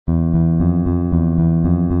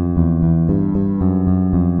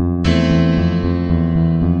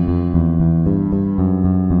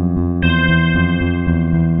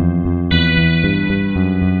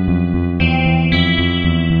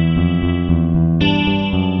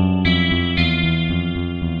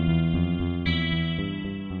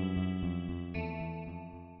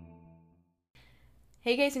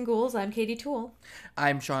Hey guys and ghouls, I'm Katie Toole,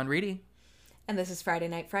 I'm Sean Reedy, and this is Friday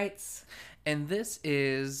Night Frights. and this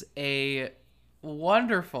is a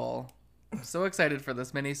wonderful. I'm so excited for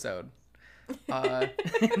this mini-sode. Uh,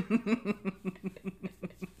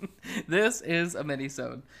 this is a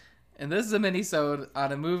mini-sode, and this is a mini-sode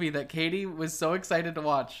on a movie that Katie was so excited to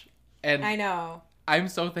watch, and I know. I'm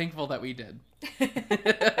so thankful that we did.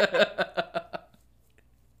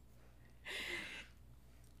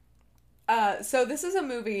 So this is a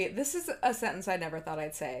movie, this is a sentence I never thought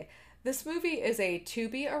I'd say. This movie is a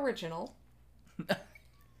Tubi original,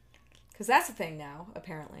 because that's a thing now,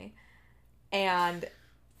 apparently. And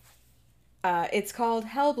it's called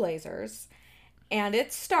Hellblazers, and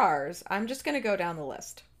it stars, I'm just going to go down the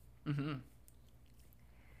list. Mm-hmm.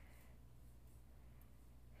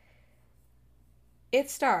 It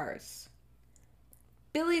stars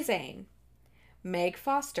Billy Zane, Meg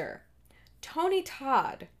Foster, Tony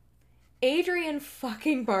Todd, Adrian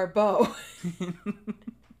fucking Barbeau,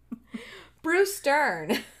 Bruce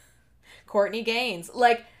Dern, Courtney Gaines.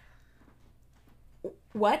 Like,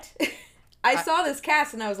 what? I saw this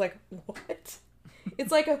cast and I was like, what?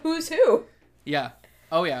 It's like a who's who. Yeah.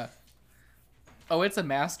 Oh yeah. Oh, it's a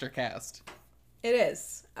master cast. It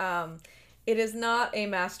is. It is not a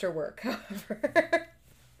masterwork, however.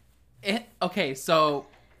 Okay, so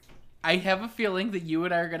I have a feeling that you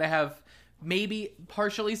and I are going to have maybe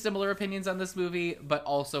partially similar opinions on this movie, but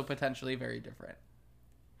also potentially very different.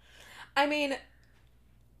 I mean,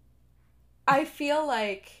 I feel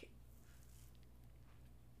like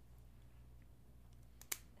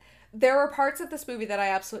there were parts of this movie that I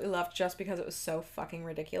absolutely loved just because it was so fucking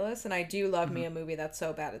ridiculous, and I do love me a movie that's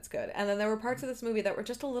so bad it's good. And then there were parts of this movie that were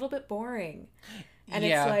just a little bit boring. And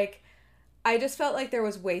Yeah. it's like, I just felt like there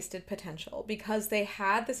was wasted potential because they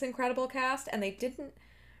had this incredible cast and they didn't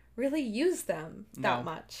really use them that No.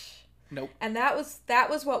 much. Nope. And that was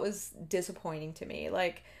what was disappointing to me.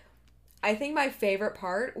 Like, I think my favorite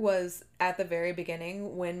part was at the very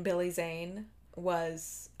beginning when Billy Zane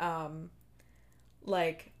was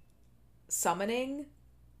like summoning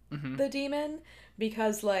Mm-hmm. the demon,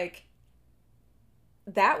 because like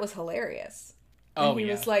that was hilarious. And Oh, he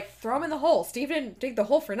yeah. was like, throw him in the hole. Steve didn't dig the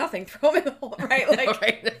hole for nothing. Throw him in the hole, right? Like,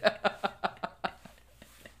 Right?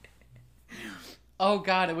 Oh,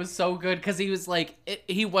 God, it was so good because he was like,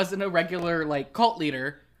 he wasn't a regular, like, cult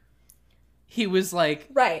leader. He was like,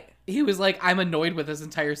 right. I'm annoyed with this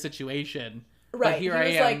entire situation. Right. But here He I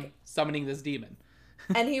was am like- summoning this demon.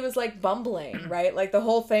 And he was like bumbling, right? Like the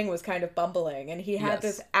whole thing was kind of bumbling, and he had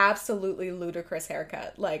Yes. this absolutely ludicrous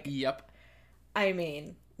haircut. Like, Yep. I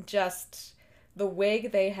mean, just the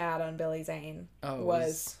wig they had on Billy Zane Oh, it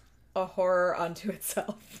was a horror unto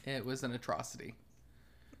itself. It was an atrocity.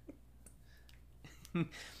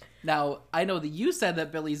 Now, I know that you said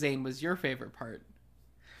that Billy Zane was your favorite part.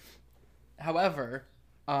 However,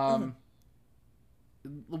 while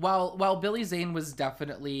Billy Zane was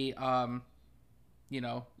definitely,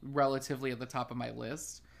 relatively at the top of my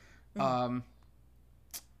list, no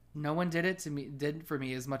one did for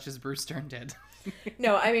me as much as Bruce Dern did.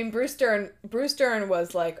 No, I mean Bruce Dern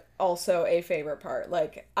was like also a favorite part.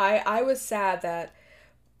 Like I was sad that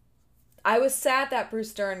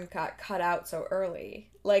Bruce Dern got cut out so early.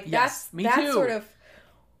 Like Yes, me that's too. sort of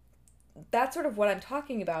what I'm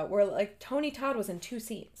talking about, where like Tony Todd was in 2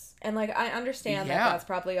 scenes. And like I understand Yeah. that that's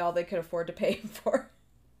probably all they could afford to pay him for.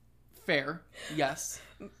 Fair. Yes.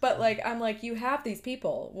 But like I'm like, you have these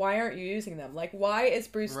people. Why aren't you using them? Like, why is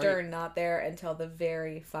Bruce Right. Dern not there until the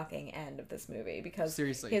very fucking end of this movie? Because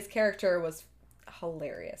Seriously. his character was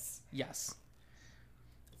hilarious. Yes.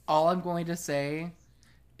 All I'm going to say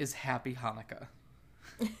is Happy Hanukkah.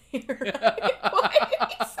 You're right. What?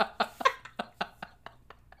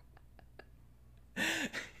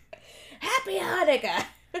 Happy Hanukkah.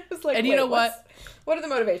 I was like, And you wait, know what? What are the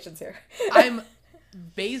motivations here? I'm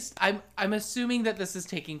assuming that this is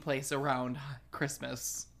taking place around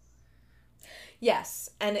Christmas. Yes,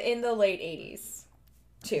 and in the late 80s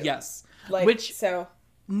too. Yes. Like, Which so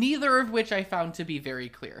neither of which I found to be very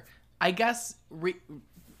clear. I guess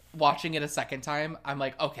watching it a second time, I'm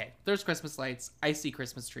like, okay, there's Christmas lights. I see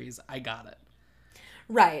Christmas trees. I got it.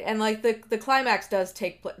 right, and like the climax does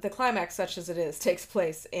the climax, such as it is, takes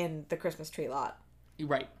place in the Christmas tree lot.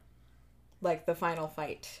 Right. Like the final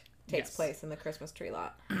fight takes Yes. place in the Christmas tree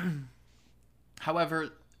lot. However,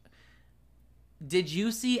 did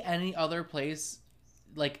you see any other place?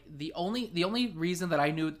 Like the only reason that I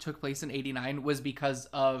knew it took place in '89 was because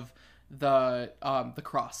of the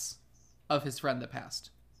cross of his friend that passed.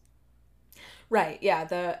 Right,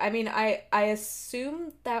 yeah. I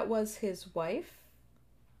assume that was his wife.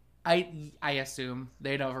 I assume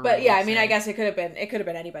they never. But really yeah, I mean, say. I guess it could have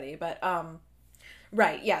been anybody. But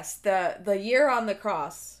right, yes, the year on the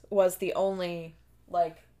cross was the only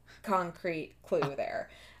like concrete clue there.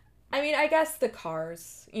 I mean, I guess the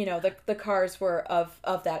cars, the cars were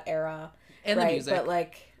of that era, And the right? music. But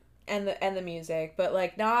like, and the music, but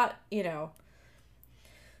like not,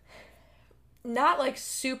 not like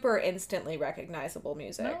super instantly recognizable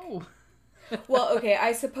music. No. Well, okay,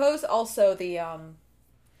 I suppose also the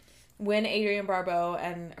when Adrienne Barbeau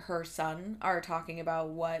and her son are talking about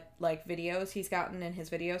what like videos he's gotten in his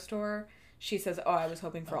video store, she says, "Oh, I was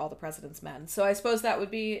hoping for all the president's men." So I suppose that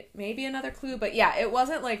would be maybe another clue, but yeah, it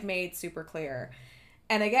wasn't like made super clear.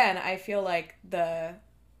 And again, I feel like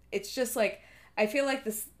it's just like I feel like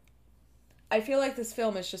this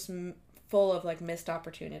film is just full of like missed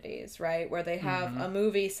opportunities, right? Where they have a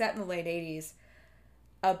movie set in the late 80s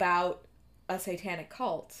about a satanic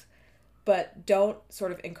cult, but don't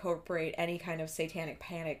sort of incorporate any kind of satanic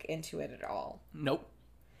panic into it at all. Nope.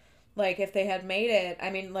 Like if they had made it, I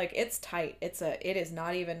mean, like it's tight. It is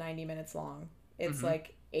not even 90 minutes long. It's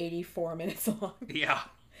like 84 minutes long. Yeah.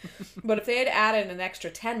 But if they had added an extra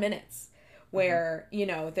 10 minutes where,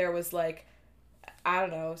 there was like, I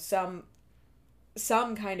don't know,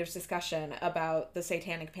 some kind of discussion about the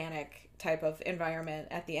satanic panic type of environment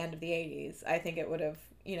at the end of the 80s, I think it would have,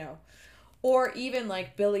 or even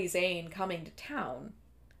like Billy Zane coming to town.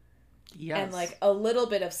 Yes. And like a little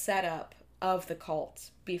bit of setup of the cult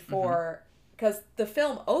before, because the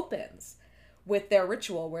film opens with their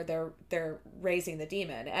ritual where they're raising the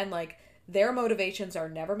demon, and like their motivations are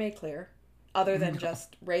never made clear other than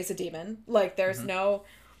just raise a demon. Like there's no,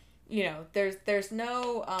 there's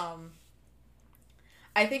no,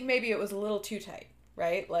 I think maybe it was a little too tight,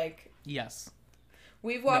 right? Like, yes.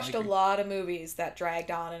 We've watched a lot of movies that dragged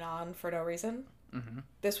on for no reason.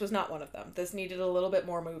 This was not one of them. This needed a little bit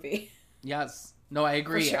more movie. Yes. No, I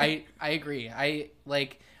agree. Sure. I agree. I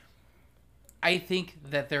think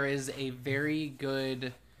that there is a very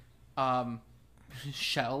good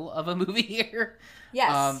shell of a movie here.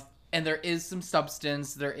 Yes. And there is some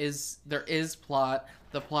substance. There is plot.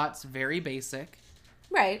 The plot's very basic.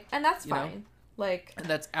 Right. And that's fine. Like,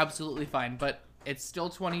 that's absolutely fine, but it's still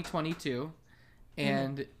 2022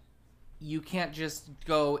 and you can't just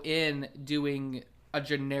go in doing a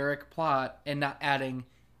generic plot and not adding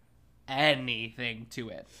anything to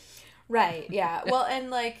it. Right, yeah. Well, and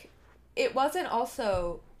like it wasn't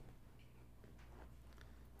also,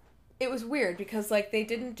 it was weird because like they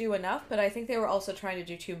didn't do enough, but I think they were also trying to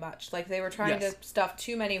do too much. Like they were trying to stuff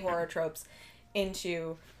too many horror tropes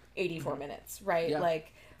into 84 minutes, right? Yeah.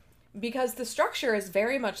 Like because the structure is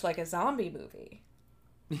very much like a zombie movie.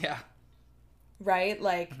 Yeah. Right?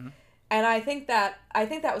 Like and I think that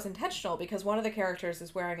was intentional because one of the characters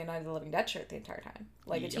is wearing a Night of the Living Dead shirt the entire time.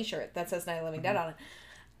 Like a t-shirt that says Night of the Living Dead on it.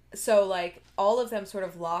 So like all of them sort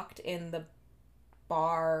of locked in the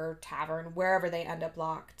bar, tavern, wherever they end up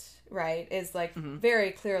locked, right? Is like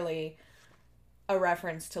very clearly a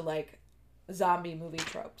reference to like zombie movie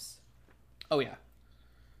tropes. Oh yeah.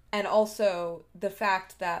 And also the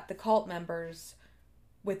fact that the cult members,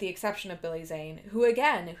 with the exception of Billy Zane, who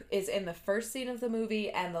again is in the first scene of the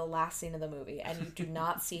movie and the last scene of the movie, and you do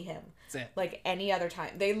not see him like any other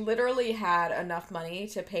time. They literally had enough money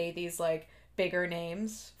to pay these like bigger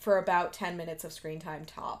names for about 10 minutes of screen time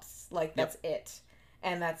tops. Like that's it.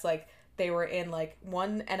 And that's like they were in like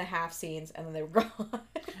 1.5 scenes and then they were gone.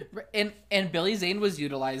 and Billy Zane was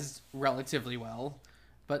utilized relatively well,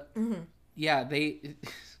 but yeah, they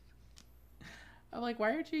I'm like,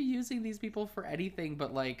 why aren't you using these people for anything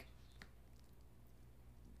but like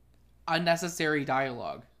unnecessary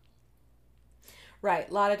dialogue? Right,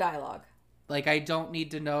 a lot of dialogue. Like I don't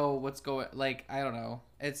need to know what's going, like I don't know.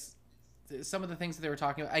 It's some of the things that they were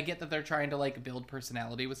talking about. I get that they're trying to like build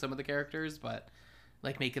personality with some of the characters, but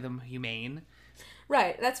like making them humane.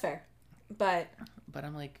 Right, that's fair. But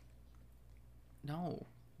I'm like, no.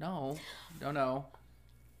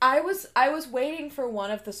 I was waiting for one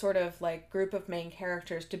of the sort of like group of main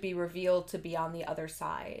characters to be revealed to be on the other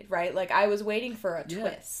side, right? Like I was waiting for a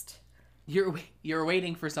twist. You're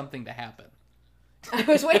waiting for something to happen. I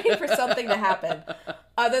was waiting for something to happen,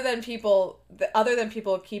 other than people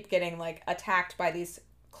keep getting like attacked by these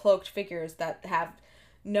cloaked figures that have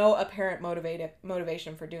no apparent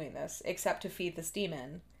motivation for doing this except to feed this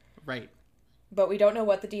demon. Right. But we don't know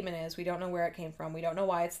what the demon is. We don't know where it came from. We don't know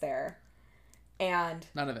why it's there. And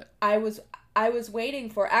none of it. I was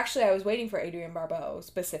waiting for Adrienne Barbeau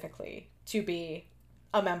specifically to be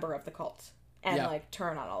a member of the cult and like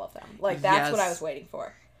turn on all of them. Like that's what I was waiting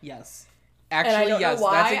for. Yes. Actually, and I don't yes. know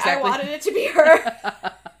why that's exactly... I wanted it to be her.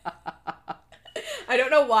 I don't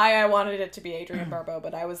know why I wanted it to be Adrienne Barbeau,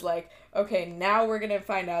 but I was like, okay, now we're gonna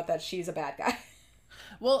find out that she's a bad guy.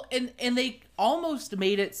 Well, and they almost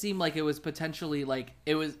made it seem like it was potentially like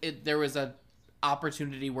there was a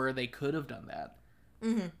opportunity where they could have done that,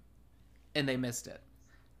 and they missed it.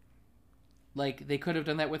 Like they could have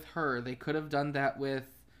done that with her. They could have done that with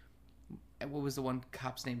what was the one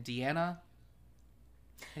cop's name? Deanna,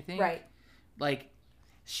 I think. Right. Like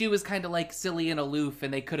she was kind of like silly and aloof,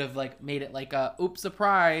 and they could have like made it like a oops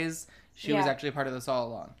surprise. She was actually a part of this all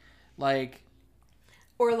along. Like.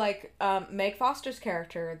 Or like Meg Foster's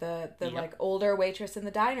character, the like older waitress in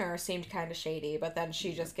the diner seemed kind of shady, but then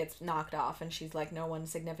she just gets knocked off and she's like no one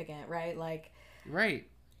significant, right? Like, right.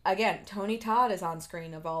 Again, Tony Todd is on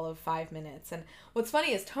screen of all of 5 minutes, and what's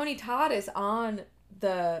funny is Tony Todd is on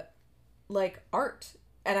the like art,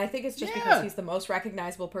 and I think it's just because he's the most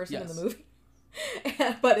recognizable person in the movie.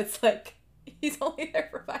 But it's like he's only there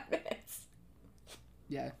for 5 minutes.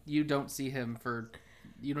 Yeah, you don't see him at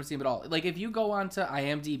all. Like, if you go on to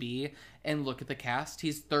IMDb and look at the cast,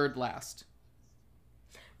 he's third last.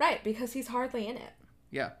 Right, because he's hardly in it.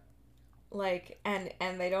 Yeah. Like, and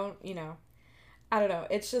they don't, I don't know.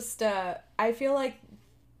 It's just, I feel like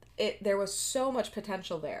there was so much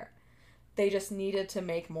potential there. They just needed to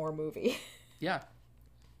make more movie. Yeah.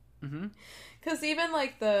 Mm-hmm. Because even,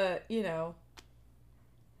 like, and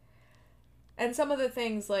some of the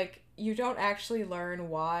things, like, you don't actually learn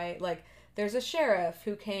why, like, there's a sheriff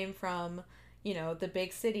who came from, the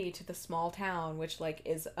big city to the small town, which, like,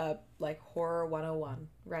 is a, like, horror 101,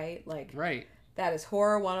 right? Like, right. That is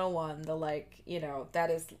horror 101. The, like,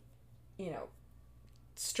 that is,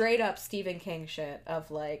 straight up Stephen King shit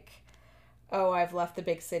of, like, oh, I've left the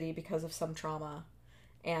big city because of some trauma,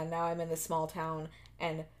 and now I'm in this small town,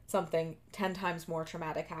 and something 10 times more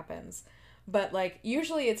traumatic happens. But, like,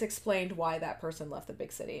 usually it's explained why that person left the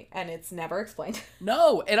big city, and it's never explained.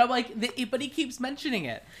 No, and I'm like, but he keeps mentioning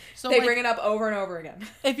it. So they bring it up over and over again.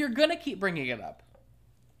 If you're gonna keep bringing it up,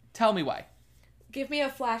 tell me why. Give me a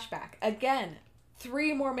flashback. Again,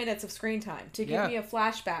 3 more minutes of screen time to give me a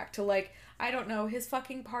flashback to, like, I don't know, his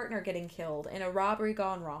fucking partner getting killed in a robbery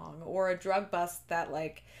gone wrong, or a drug bust that,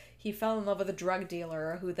 like, he fell in love with a drug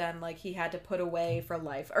dealer who then, like, he had to put away for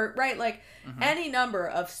life. Or, right, like, any number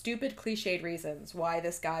of stupid, cliched reasons why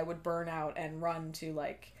this guy would burn out and run to,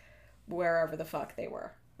 like, wherever the fuck they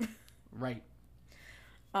were. Right.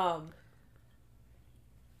 And,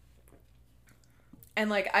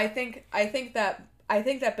 like, I think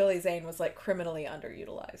that Billy Zane was, like, criminally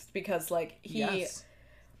underutilized. Because, like,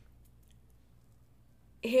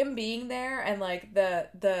 him being there and, like,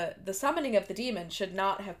 the summoning of the demon should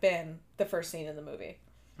not have been the first scene in the movie.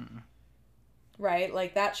 Mm-mm. Right?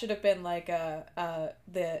 Like, that should have been, like,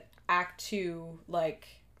 the act 2, like,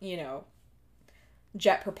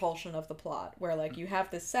 jet propulsion of the plot, where, like, you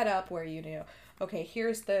have this setup where, okay,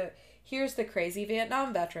 here's the crazy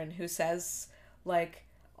Vietnam veteran who says, like,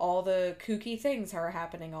 all the kooky things are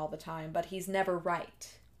happening all the time, but he's never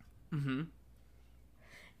right. Mm-hmm.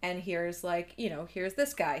 And here's, like, here's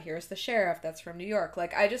this guy. Here's the sheriff that's from New York.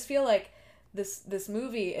 Like, I just feel like this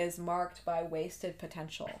movie is marked by wasted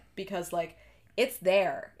potential. Because, like, it's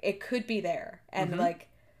there. It could be there. And, like,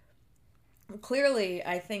 clearly,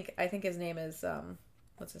 I think his name is,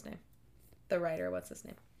 what's his name? The writer, what's his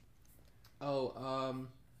name? Oh,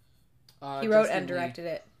 he wrote Justin and directed Lee.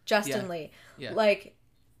 It. Justin Lee. Yeah. Like,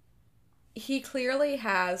 he clearly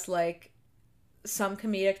has, like, some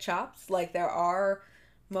comedic chops. Like, there are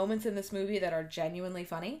moments in this movie that are genuinely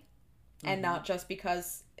funny, and not just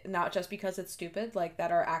because it's stupid, like, that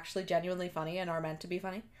are actually genuinely funny and are meant to be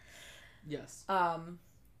funny. Yes.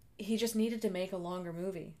 He just needed to make a longer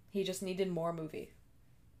movie. He just needed more movie.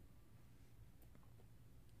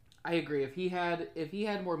 I agree. If he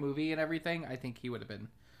had more movie and everything, I think he would have been.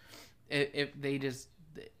 If they just,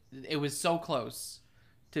 it was so close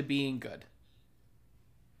to being good.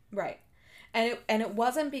 Right, and it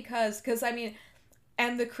wasn't because I mean.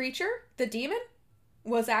 And the creature, the demon,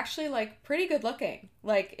 was actually, like, pretty good looking.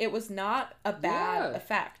 Like, it was not a bad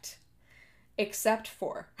effect. Except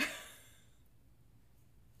for...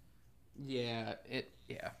 Yeah.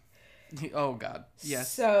 Oh, God.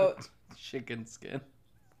 Yes. So... Chicken skin.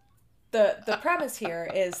 The premise here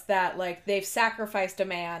is that, like, they've sacrificed a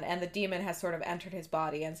man, and the demon has sort of entered his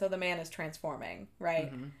body, and so the man is transforming,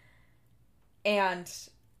 right? Mm-hmm. And...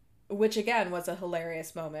 Which, again, was a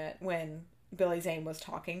hilarious moment when... Billy Zane was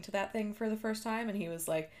talking to that thing for the first time, and he was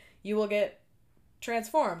like, you will get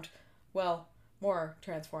transformed. Well, more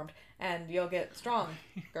transformed. And you'll get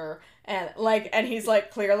stronger. And, like, and he's,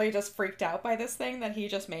 like, clearly just freaked out by this thing that he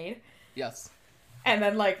just made. Yes. And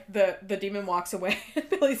then like the demon walks away and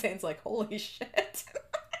Billy Zane's like, holy shit.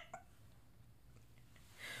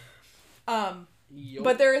 Yup.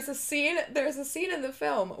 But there's a scene in the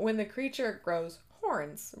film when the creature grows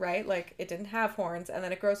horns, right? Like it didn't have horns and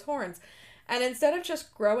then it grows horns. And instead of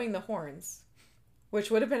just growing the horns,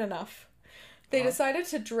 which would have been enough, they decided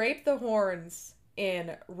to drape the horns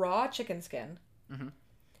in raw chicken skin. Mm-hmm.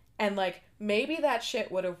 And like maybe that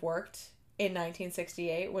shit would have worked in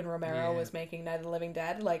 1968 when Romero was making Night of the Living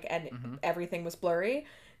Dead, like, and everything was blurry.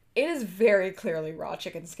 It is very clearly raw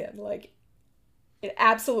chicken skin. Like, it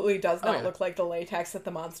absolutely does not look like the latex that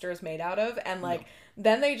the monster is made out of. And, like,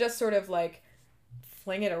 then they just sort of, like,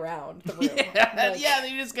 fling it around the room. Yeah,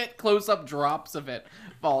 they just get close-up drops of it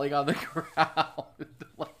falling on the ground.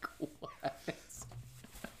 Like, what?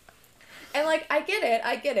 And, like, I get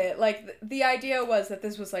it. Like, the idea was that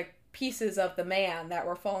this was, like, pieces of the man that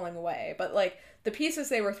were falling away. But, like, the pieces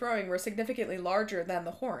they were throwing were significantly larger than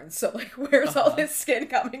the horns. So, like, where's all this skin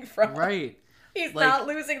coming from? Right. He's like, not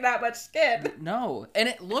losing that much skin. No. And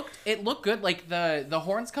it looked good. Like, the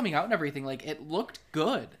horns coming out and everything, like, it looked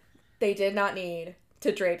good. They did not need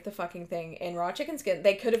to drape the fucking thing in raw chicken skin.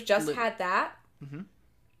 They could have just had that. Mm-hmm.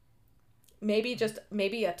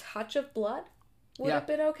 Maybe a touch of blood would have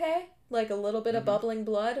been okay. Like, a little bit of bubbling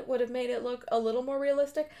blood would have made it look a little more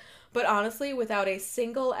realistic. But honestly, without a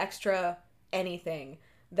single extra anything,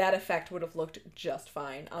 that effect would have looked just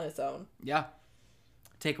fine on its own. Yeah.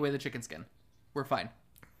 Take away the chicken skin. We're fine.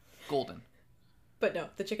 Golden. But no,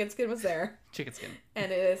 the chicken skin was there. Chicken skin.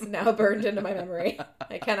 And it is now burned into my memory.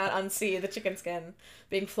 I cannot unsee the chicken skin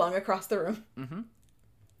being flung across the room. Mm-hmm.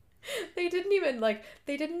 They didn't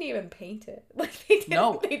even paint it. Like, they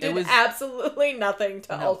did absolutely nothing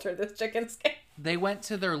to alter this chicken skin. They went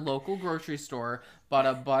to their local grocery store, bought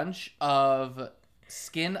a bunch of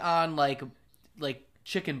skin on, like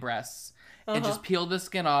chicken breasts, and just peeled the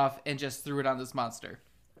skin off and just threw it on this monster.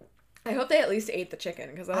 I hope they at least ate the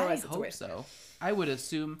chicken, because otherwise it's a waste. I hope so. I would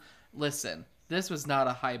assume, listen, this was not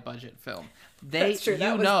a high-budget film. That's true.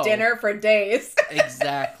 That was dinner for days.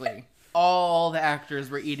 Exactly. All the actors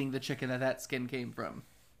were eating the chicken that skin came from.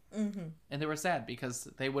 Mm-hmm. And they were sad because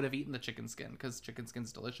they would have eaten the chicken skin because chicken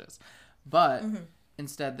skin's delicious. But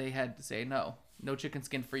instead they had to say, no chicken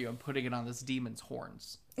skin for you. I'm putting it on this demon's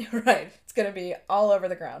horns. Right. It's going to be all over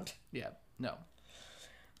the ground. Yeah. No.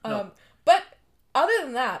 But other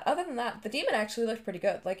than that, the demon actually looked pretty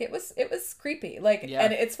good. Like, it was creepy. Like,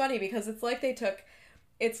 and it's funny because it's like they took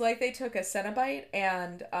a Cenobite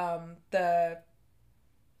and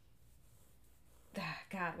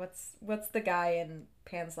God, what's the guy in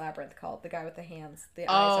Pan's Labyrinth called? The guy with the hands, the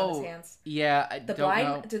eyes on his hands. Yeah, I don't blind,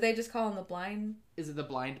 know. Do they just call him the blind? Is it the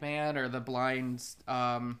blind man or the blind?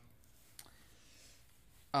 I'll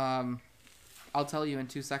tell you in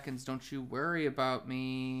 2 seconds. Don't you worry about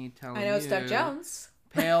me telling you. I know it's Doug Jones.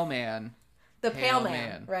 Pale Man. The Pale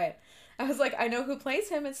Man, right? I was like, I know who plays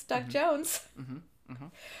him. It's Doug Jones. Mm-hmm. Mm-hmm.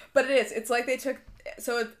 But it is. It's like they took.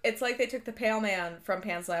 So it's like they took the Pale Man from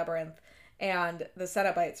Pan's Labyrinth and the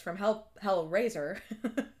Cenobites from Hellraiser,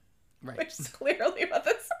 right? Which is clearly what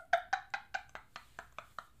this.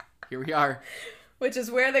 Here we are. Which is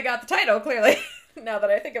where they got the title, clearly. Now that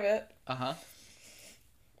I think of it. Uh-huh.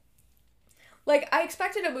 Like, I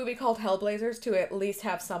expected a movie called Hellblazers to at least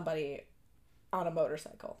have somebody on a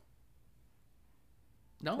motorcycle.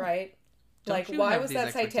 No. Right? Like, why was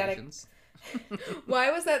that satanic...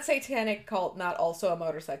 Why was that satanic cult not also a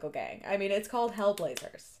motorcycle gang? I mean, it's called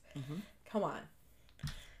Hellblazers. Mm-hmm. Come on.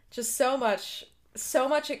 Just so much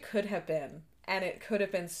it could have been, and it could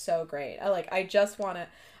have been so great. I just want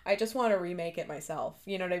to remake it myself.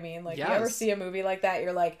 You know what I mean? Like, yes. You ever see a movie like that,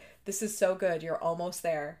 you're like, this is so good, you're almost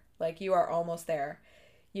there. Like, you are almost there.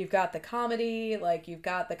 You've got the comedy, like, you've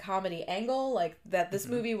got the comedy angle, like, that this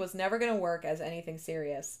movie was never going to work as anything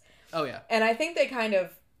serious. Oh, yeah. And I think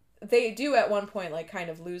they do at one point, like,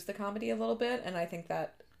 kind of lose the comedy a little bit, and I think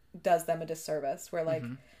that does them a disservice, where, like,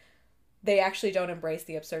 they actually don't embrace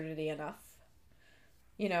the absurdity enough.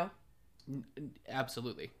 You know?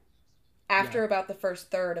 Absolutely. After about the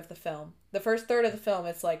first third of the film. The first third of the film,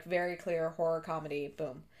 it's, like, very clear horror comedy,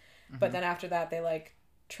 boom. But then after that, they, like,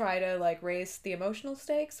 try to, like, raise the emotional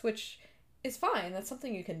stakes, which is fine. That's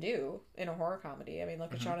something you can do in a horror comedy. I mean,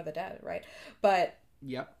 look at Shaun of the Dead, right? But...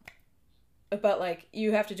 Yep. But, like,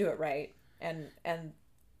 you have to do it right. And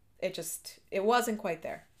it wasn't quite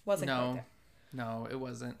there. Quite there. No, it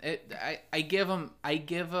wasn't. I give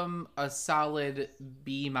them a solid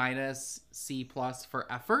B-, C+ for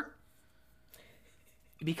effort.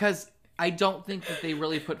 Because I don't think that they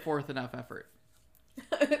really put forth enough effort.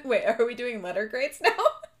 Wait, are we doing letter grades now?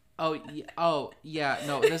 Oh yeah.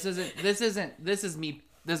 No, this isn't. This is me.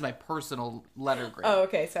 This is my personal letter grade. Oh,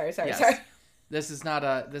 okay. Sorry. Yes. This is not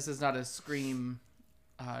a. This is not a Scream.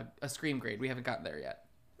 A Scream grade. We haven't gotten there yet.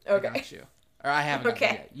 Okay. I got you. Or I haven't gotten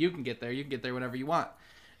there yet. You can get there. You can get there whenever you want.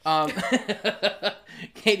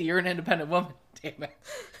 Katie, you're an independent woman. Damn it.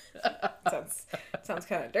 Sounds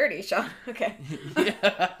kind of dirty, Sean. Okay.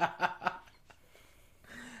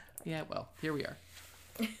 Yeah, well, here we are.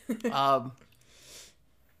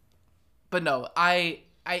 But no, I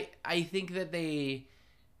think that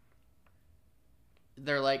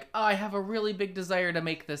they're like, oh, I have a really big desire to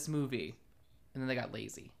make this movie, and then they got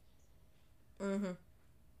lazy. Mm-hmm.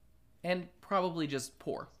 And probably just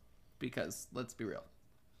poor, because let's be real,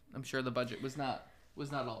 I'm sure the budget was not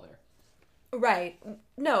all there. Right.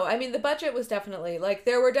 No, I mean the budget was definitely like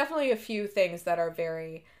there were definitely a few things that are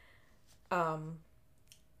very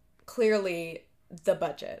clearly the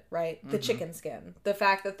budget, right? The chicken skin. The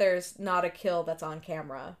fact that there's not a kill that's on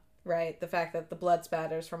camera, right? The fact that the blood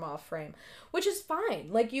spatters from off frame, which is fine.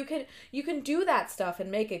 Like you can do that stuff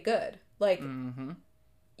and make it good. Like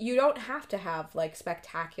you don't have to have like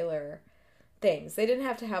spectacular things. They didn't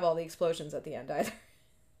have to have all the explosions at the end either.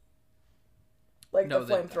 Like the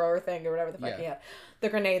flamethrower thing or whatever the fuck he had. The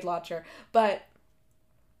grenade launcher. But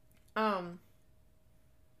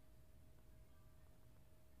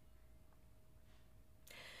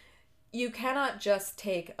you cannot just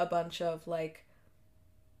take a bunch of like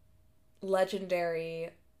legendary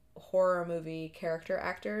horror movie character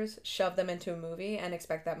actors, shove them into a movie and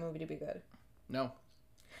expect that movie to be good. No.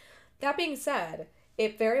 That being said,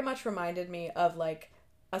 it very much reminded me of like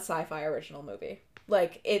a sci-fi original movie.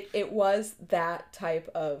 Like it was that type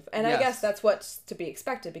of, and yes. I guess that's what's to be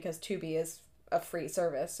expected because Tubi is a free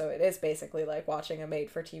service, so it is basically like watching a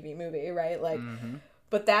made-for-TV movie, right? Like,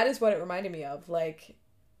 but that is what it reminded me of, like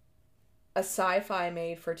a sci-fi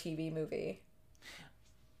made-for-TV movie.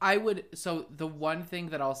 So the one thing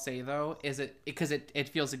that I'll say though is because it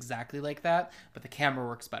feels exactly like that, but the camera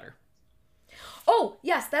works better. Oh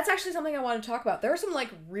yes, that's actually something I want to talk about. There are some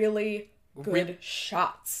like really good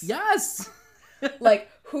shots. Yes. Like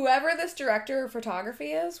whoever this director of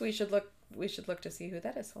photography is, we should look to see who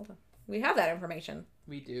that is. Hold on. We have that information.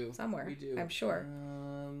 We do. Somewhere. We do. I'm sure.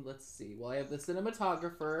 Let's see. Well, I have the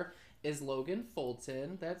cinematographer is Logan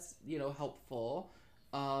Fulton. That's, helpful.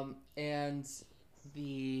 And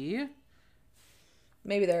the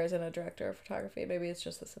maybe there isn't a director of photography. Maybe it's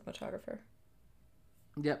just the cinematographer.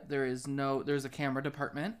 Yep, there's a camera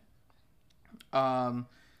department.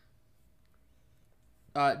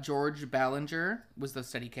 George Ballinger was the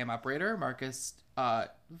Steadicam operator. Marcus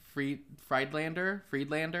Friedlander,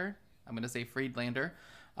 I'm going to say Friedlander,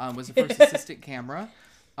 was the first assistant camera.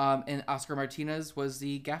 And Oscar Martinez was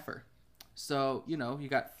the gaffer. So, you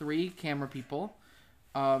got 3 camera people.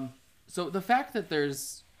 So the fact that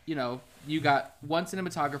there's, you got 1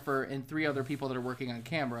 cinematographer and 3 other people that are working on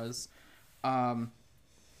cameras,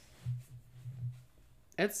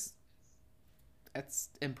 it's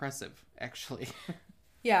impressive, actually.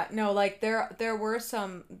 Yeah, no, like there were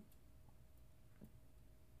some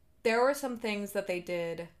things that they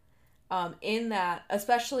did in that,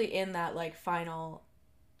 especially in that like final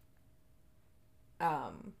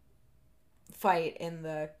fight in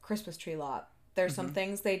the Christmas tree lot. There's some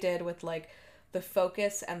things they did with like the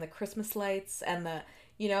focus and the Christmas lights and the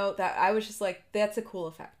that I was just like, that's a cool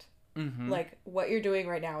effect. Like what you're doing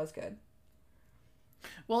right now is good.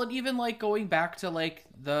 Well, and even like going back to like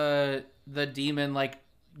the demon like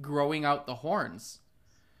growing out the horns,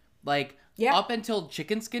 like up until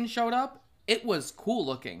Chicken Skin showed up, it was cool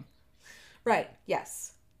looking. Right.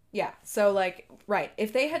 Yes. Yeah. So like, right.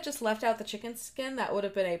 If they had just left out the chicken skin, that would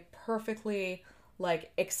have been a perfectly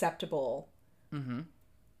like acceptable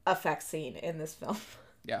effect scene in this film.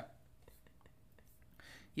 Yeah.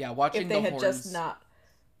 Yeah. Watching if they the had horns... just not.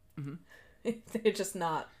 If they had just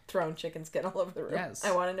not thrown chicken skin all over the room. Yes.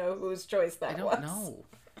 I want to know whose choice that was. I don't know.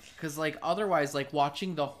 Because, like, otherwise, like,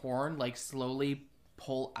 watching the horn, like, slowly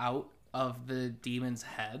pull out of the demon's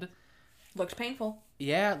head. Looked painful.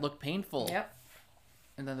 Yeah, it looked painful. Yep.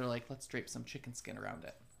 And then they're like, let's drape some chicken skin around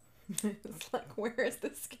it. It's like, where is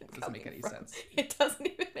the skin coming from? Doesn't make any sense. It doesn't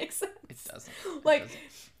even make sense. It doesn't.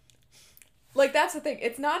 Like that's the thing.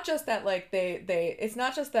 It's not just that like it's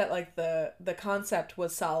not just that like the concept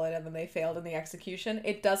was solid and then they failed in the execution.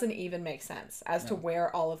 It doesn't even make sense as to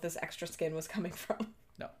where all of this extra skin was coming from.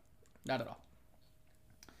 No. Not at all.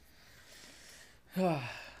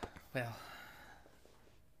 Well,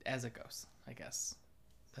 as it goes, I guess.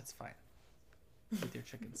 That's fine. With your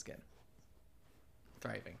chicken skin.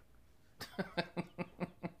 Thriving.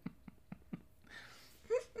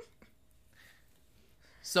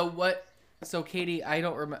 So what? So Katie, I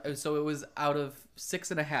don't remember. So it was out of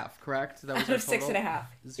 6.5, correct? That was Out of 6.5.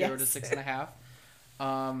 0 to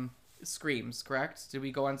 6.5. Screams, correct? Did we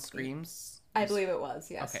go on Screams? I believe it was.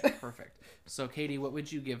 Yes. Okay, perfect. So Katie, what would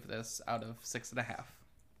you give this out of 6.5?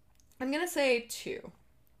 I'm gonna say 2.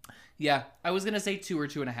 Yeah, I was gonna say 2 or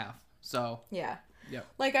 2.5. So Yeah. Yep.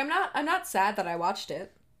 Like I'm not sad that I watched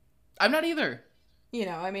it. I'm not either. You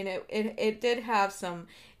know, I mean, it did have some.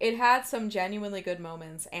 It had some genuinely good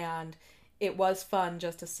moments, and it was fun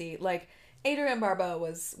just to see. Like Adrienne Barbeau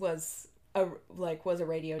was a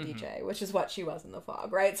radio DJ, which is what she was in The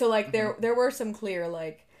Fog, right? So like there were some clear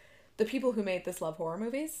like the people who made this love horror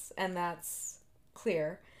movies, and that's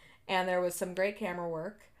clear. And there was some great camera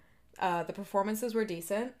work. The performances were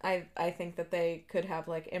decent. I think that they could have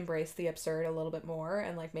like embraced the absurd a little bit more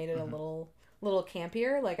and like made it a little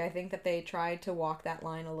campier. Like I think that they tried to walk that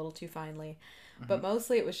line a little too finely. But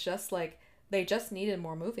mostly it was just like they just needed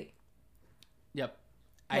more movie. Yep.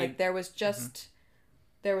 Like there was just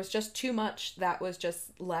too much that was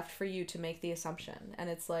just left for you to make the assumption. And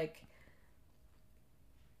it's like,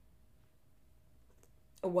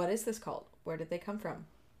 what is this called? Where did they come from?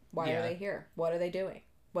 Why are they here? What are they doing?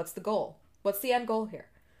 What's the goal? What's the end goal here?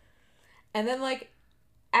 And then like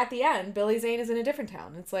at the end, Billy Zane is in a different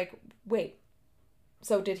town. It's like, wait,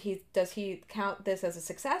 so does he count this as a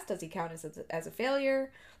success? Does he count as a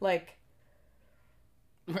failure? Like,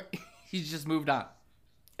 he's just moved on.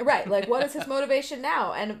 Right. Like, what is his motivation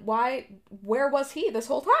now? And where was he this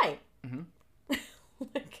whole time? Mm-hmm.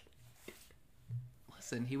 Like,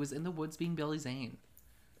 listen, he was in the woods being Billy Zane.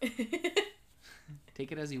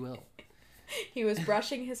 Take it as you will. He was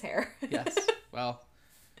brushing his hair. Yes. Well,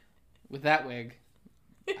 with that wig,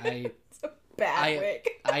 It's a bad wig.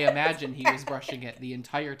 I imagine he was brushing it the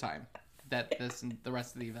entire time that this and the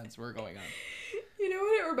rest of the events were going on. You know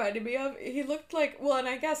what it reminded me of? He looked like, well, and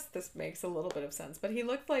I guess this makes a little bit of sense, but he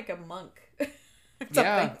looked like a monk.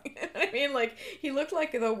 Yeah. I mean, like, he looked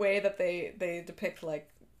like the way that they depict, like,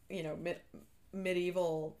 you know,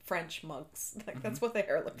 medieval French monks. Like, that's what the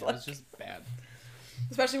hair looked like. It was just bad.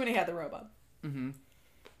 Especially when he had the robe on. Mm-hmm.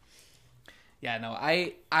 Yeah, no,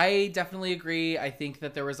 I definitely agree. I think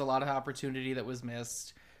that there was a lot of opportunity that was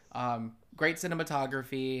missed. Great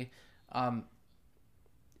cinematography.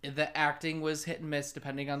 The acting was hit and miss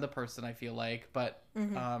depending on the person, I feel like. But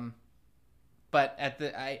but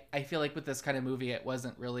I feel like with this kind of movie, it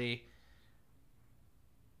wasn't really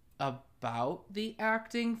about the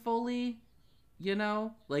acting fully, you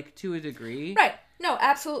know? Like, to a degree. Right. No,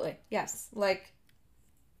 absolutely. Yes. Like...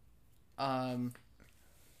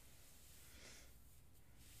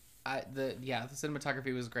 the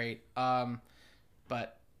cinematography was great.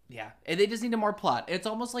 But yeah, and they just needed more plot. It's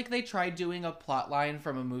almost like they tried doing a plot line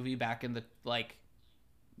from a movie back in the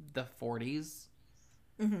 40s.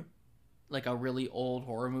 Mm-hmm. Like a really old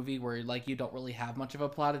horror movie where like you don't really have much of a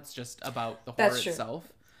plot. It's just about the horror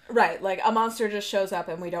itself. Right. Like a monster just shows up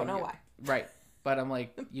and we don't know why. Right. But I'm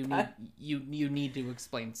like, you need to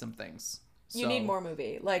explain some things. You need more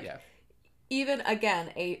movie. Like, even,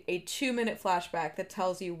 again, a 2-minute flashback that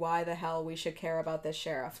tells you why the hell we should care about this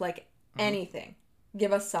sheriff. Like, anything.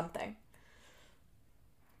 Give us something.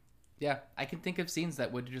 Yeah, I can think of scenes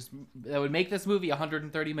that would make this movie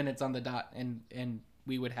 130 minutes on the dot, and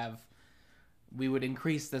we would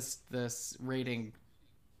increase this rating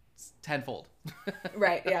tenfold.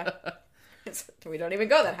 Right, yeah. We don't even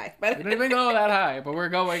go that high. We don't even go that high, but we're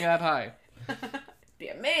going that high. It'd be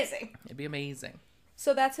amazing. It'd be amazing.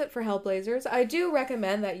 So that's it for Hellblazers. I do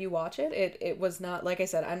recommend that you watch it. It was not, like I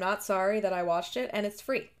said, I'm not sorry that I watched it, and it's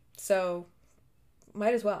free. So,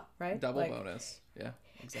 might as well, right? Double bonus. Yeah,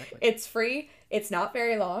 exactly. It's free. It's not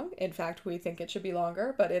very long. In fact, we think it should be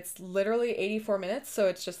longer, but it's literally 84 minutes, so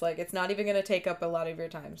it's just like, it's not even going to take up a lot of your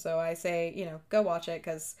time. So I say, go watch it,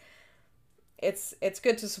 because it's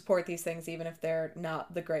good to support these things, even if they're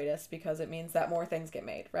not the greatest, because it means that more things get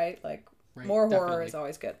made, right? Like, more horror is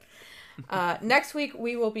always good. Next week,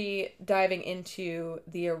 we will be diving into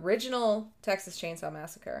the original Texas Chainsaw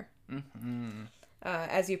Massacre. Mm-hmm.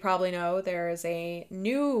 As you probably know, there is a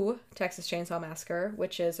new Texas Chainsaw Massacre,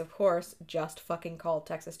 which is, of course, just fucking called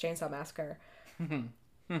Texas Chainsaw Massacre, on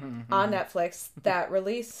Netflix, that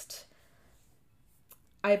released,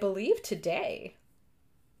 I believe, today.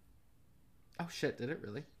 Oh, shit. Did it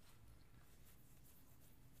really?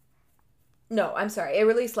 No, I'm sorry. It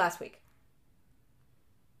released last week.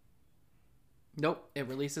 Nope, it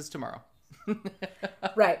releases tomorrow.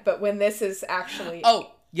 Right, but when this is actually...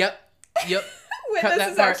 Oh, yep. When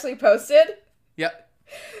this is actually posted... Yep.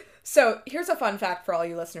 So here's a fun fact for all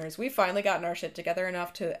you listeners. We've finally gotten our shit together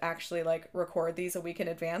enough to actually like record these a week in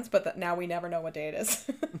advance, but now we never know what day it is.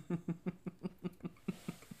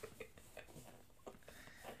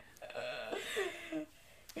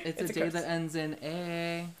 It's a day that ends in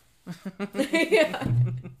A. Yeah.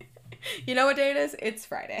 You know what day it is? It's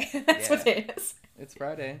Friday. That's what day it is. It's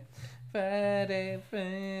Friday. Friday,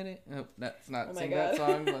 Friday. Oh, let's not sing God. that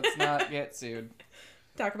song. Let's not get sued.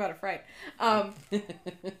 Talk about a fright.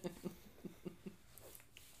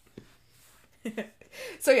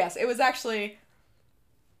 So yes, it was actually,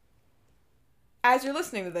 as you're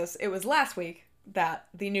listening to this, it was last week that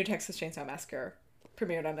the new Texas Chainsaw Massacre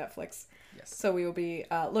premiered on Netflix. Yes. So we will be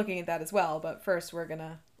looking at that as well. But first, we're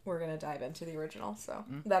gonna dive into the original. So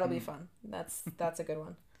that'll be fun. That's a good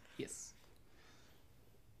one. Yes.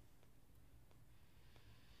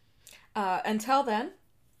 Until then,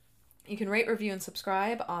 you can rate, review, and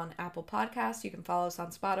subscribe on Apple Podcasts. You can follow us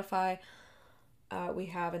on Spotify. We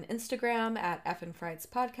have an Instagram at FN Frights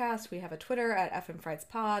Podcast. We have a Twitter at FN Frights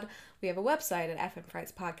Pod. We have a website at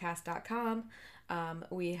fnfrightspodcast.com.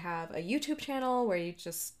 We have a YouTube channel where you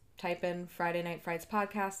just type in Friday Night Frights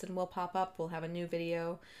Podcast and we'll pop up. We'll have a new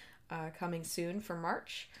video coming soon for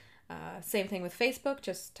March. Same thing with Facebook.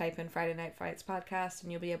 Just type in Friday Night Frights Podcast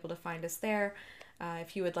and you'll be able to find us there.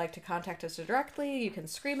 If you would like to contact us directly, you can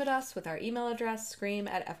scream at us with our email address,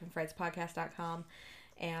 scream@fnfrightspodcast.com.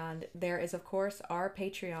 And there is, of course, our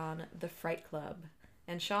Patreon, The Fright Club.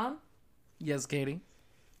 And Sean? Yes, Katie?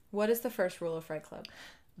 What is the first rule of Fright Club?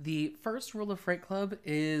 The first rule of Fright Club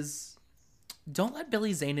is don't let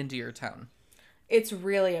Billy Zane into your town. It's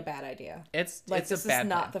really a bad idea. This is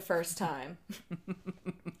not the first time.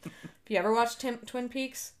 If you ever watched Twin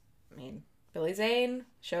Peaks, I mean, Billy Zane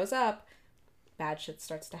shows up, bad shit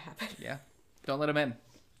starts to happen. Yeah. Don't let him in.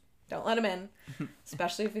 Don't let him in.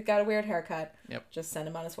 Especially if he's got a weird haircut. Yep. Just send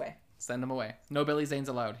him on his way. Send him away. No Billy Zane's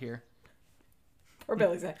allowed here. Or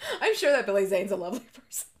Billy Zane. I'm sure that Billy Zane's a lovely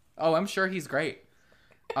person. Oh, I'm sure he's great.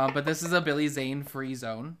 But this is a Billy Zane free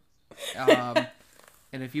zone. And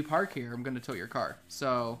if you park here, I'm going to tow your car.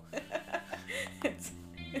 So it's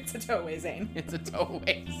a towaway Zane. It's a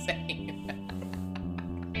towaway Zane.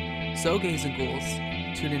 So, gays and ghouls,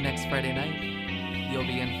 tune in next Friday night. You'll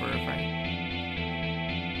be in for a fright.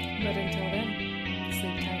 But until then.